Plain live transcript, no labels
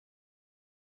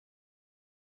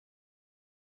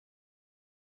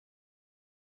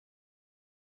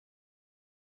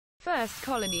First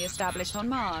colony established on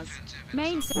Mars.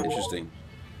 Main. Interesting.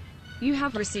 You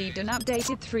have received an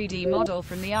updated 3D model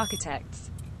from the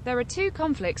architects. There are 2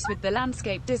 conflicts with the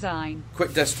landscape design.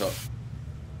 Quick desktop.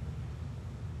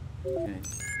 Okay.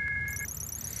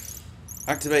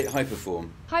 Activate Hyperform.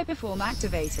 Hyperform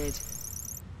activated.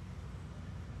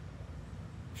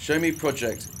 Show me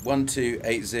project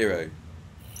 1280.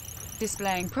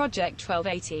 Displaying project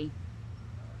 1280.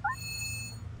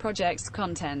 Project's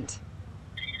content.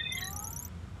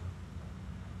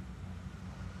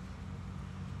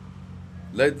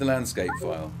 Load the landscape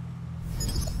file.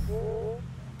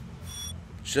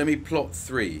 Show me plot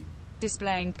 3.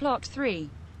 Displaying plot 3.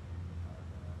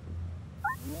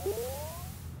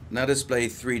 Now display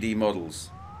 3D models.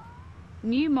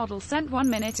 New model sent 1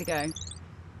 minute ago.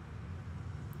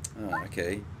 Ah,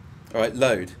 okay. Alright,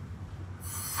 load.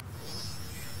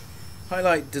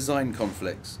 Highlight design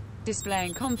conflicts.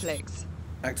 Displaying conflicts.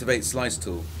 Activate slice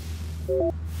tool.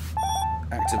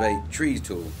 Activate tree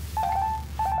tool.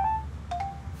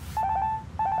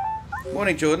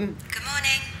 Morning, Jordan. Good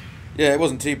morning. Yeah, it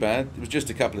wasn't too bad. It was just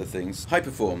a couple of things.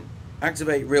 Hyperform.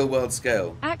 Activate real world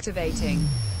scale. Activating.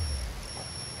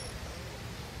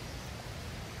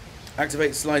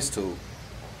 Activate slice tool.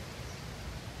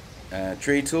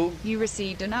 Tree tool. You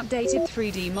received an updated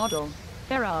 3D model.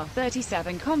 There are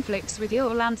 37 conflicts with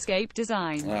your landscape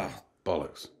design. Ah,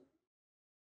 bollocks.